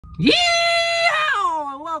Yeah!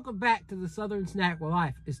 And welcome back to the Southern Snack where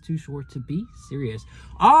life is too short to be serious.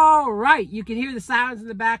 All right, you can hear the sounds in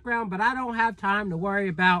the background, but I don't have time to worry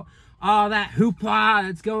about all that hoopla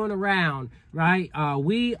that's going around, right?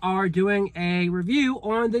 We are doing a review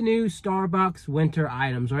on the new Starbucks winter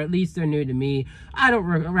items, or at least they're new to me. I don't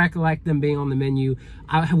recollect them being on the menu.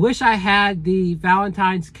 I wish I had the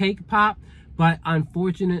Valentine's cake pop, but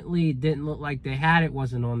unfortunately it didn't look like they had it.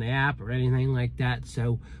 Wasn't on the app or anything like that,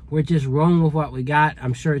 so we're just rolling with what we got.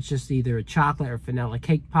 I'm sure it's just either a chocolate or vanilla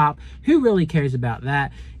cake pop. Who really cares about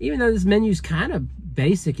that? Even though this menu's kind of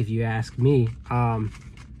basic, if you ask me.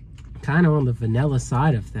 Kind of on the vanilla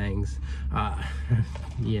side of things,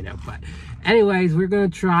 you know. But anyways, we're gonna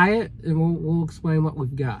try it and we'll explain what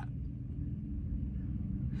we've got.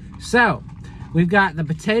 So we've got the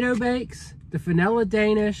potato bakes, the vanilla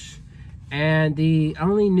Danish, and the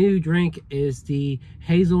only new drink is the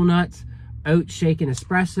hazelnut oat shaken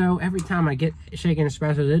espresso. Every time I get shaken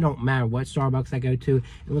espresso, it don't matter what Starbucks I go to,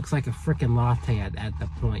 it looks like a freaking latte at the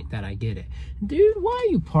point that I get it. Dude, why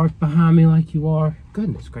are you parked behind me like you are?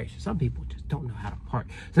 Goodness gracious, some people just don't know how to park.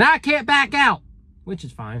 So now I can't back out, which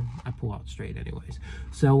is fine. I pull out straight anyways.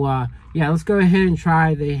 So yeah, let's go ahead and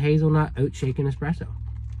try the hazelnut oat shaken espresso.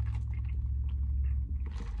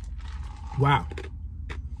 Wow,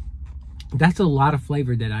 that's a lot of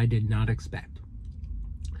flavor that I did not expect.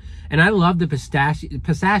 And I love the pistachio.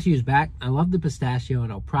 Pistachio's back. I love the pistachio,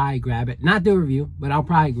 and I'll probably grab it. Not do a review, but I'll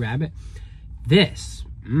probably grab it. This,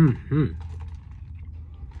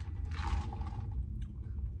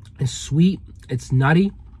 it's sweet. It's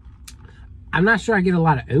nutty. I'm not sure I get a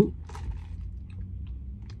lot of oat.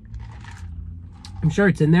 I'm sure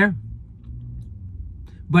it's in there,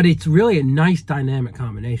 but it's really a nice dynamic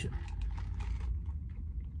combination.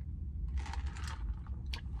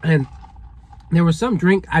 And there was some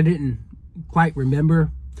drink I didn't quite remember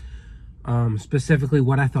specifically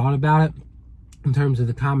what I thought about it in terms of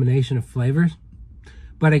the combination of flavors,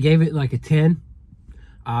 but I gave it like a 10,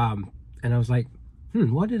 and I was like,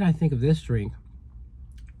 what did I think of this drink?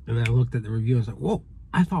 And then I looked at the review and I was like, whoa,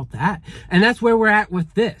 I thought that. And that's where we're at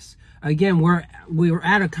with this. Again, we were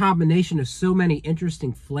at a combination of so many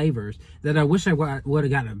interesting flavors that I wish I would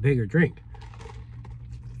have gotten a bigger drink,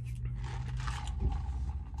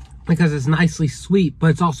 because it's nicely sweet,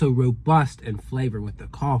 but it's also robust in flavor with the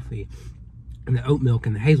coffee and the oat milk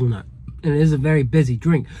and the hazelnut. And it is a very busy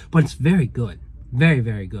drink, but it's very good. Very,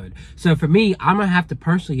 very good. So for me, I'm going to have to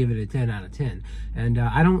personally give it a 10 out of 10. And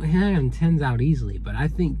I don't hand 10s out easily, but I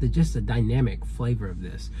think that just the dynamic flavor of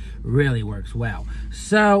this really works well.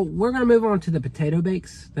 So we're going to move on to the potato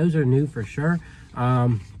bakes. Those are new for sure.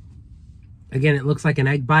 Again, it looks like an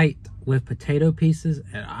egg bite with potato pieces,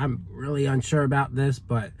 and I'm really unsure about this,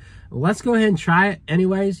 but let's go ahead and try it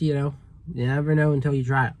anyways. You know, you never know until you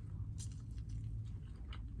try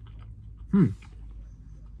it.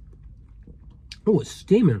 Oh, it's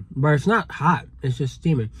steaming, but it's not hot. It's just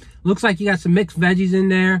steaming. Looks like you got some mixed veggies in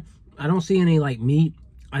there. I don't see any like meat.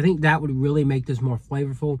 I think that would really make this more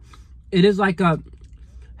flavorful. It is like a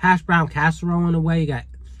hash brown casserole in a way. You got,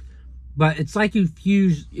 but it's like you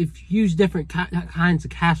fuse different kinds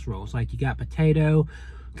of casseroles. Like you got potato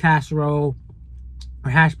casserole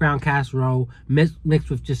or hash brown casserole mixed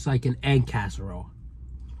with just like an egg casserole.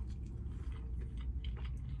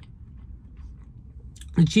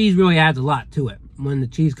 The cheese really adds a lot to it when the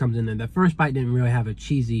cheese comes in there. The first bite didn't really have a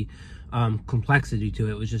cheesy complexity to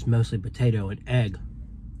it. It was just mostly potato and egg.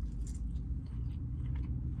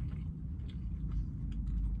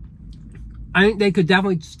 I think they could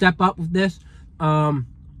definitely step up with this, but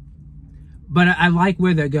I like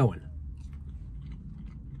where they're going.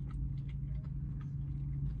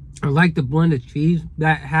 I like the blend of cheese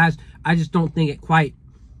that it has. I just don't think it quite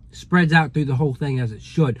spreads out through the whole thing as it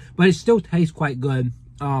should, but it still tastes quite good.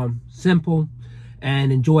 Simple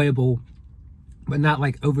and enjoyable, but not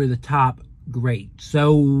like over the top great.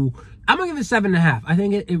 So I'm gonna give it 7.5. I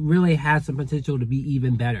think it really has some potential to be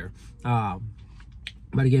even better.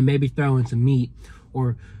 But again, maybe throw in some meat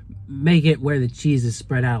or make it where the cheese is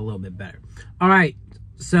spread out a little bit better. All right,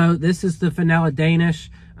 so this is the vanilla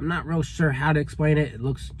Danish. I'm not real sure how to explain it. It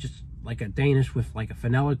looks just like a Danish with like a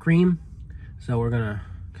vanilla cream. So we're gonna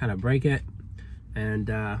kind of break it, and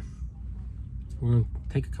we're gonna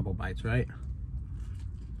take a couple bites, right?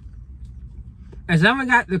 It's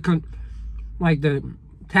definitely got the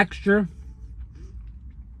texture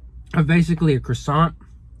of basically a croissant.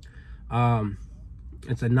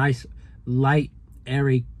 It's a nice, light,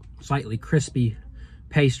 airy, slightly crispy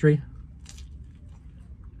pastry.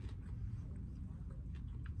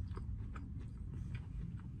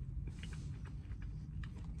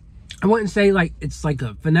 I wouldn't say like it's like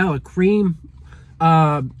a vanilla cream,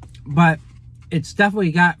 but it's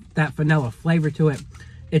definitely got that vanilla flavor to it.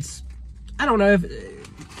 It's, I don't know if,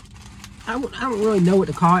 I don't really know what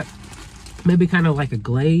to call it. Maybe kind of like a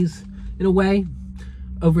glaze in a way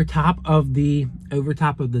over top of the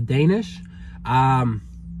Danish.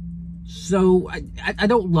 So I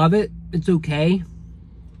don't love it. It's okay.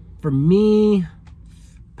 For me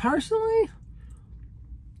personally,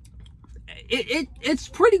 it's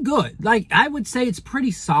pretty good. Like, I would say it's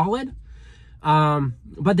pretty solid.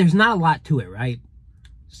 But there's not a lot to it, right?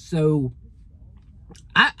 So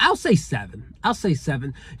I'll say 7. I'll say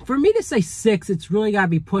 7. For me to say 6, it's really got to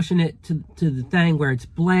be pushing it to the thing where it's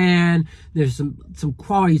bland. There's some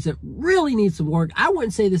qualities that really need some work. I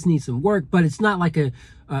wouldn't say this needs some work, but it's not like a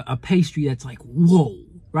pastry that's like, whoa,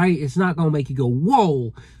 right? It's not going to make you go,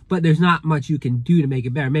 whoa, but there's not much you can do to make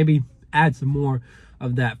it better. Maybe add some more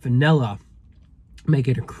of that vanilla, make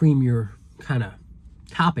it a creamier kind of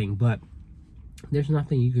topping, but there's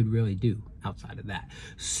nothing you could really do outside of that.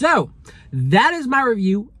 So that is my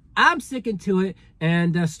review. I'm sticking to it,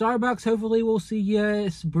 and Starbucks, hopefully we'll see you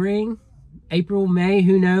spring, April, May,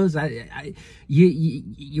 who knows.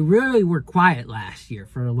 You really were quiet last year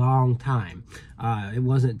for a long time. It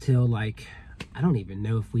wasn't till like, I don't even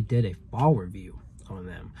know if we did a fall review on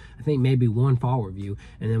them. I think maybe one fall review,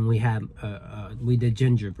 and then we had we did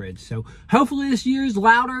gingerbread. So hopefully this year's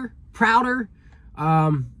louder, prouder.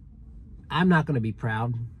 I'm not going to be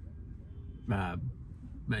proud, but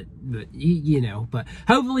you know, but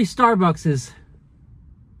hopefully Starbucks is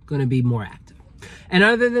going to be more active. And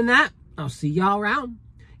other than that, I'll see y'all around.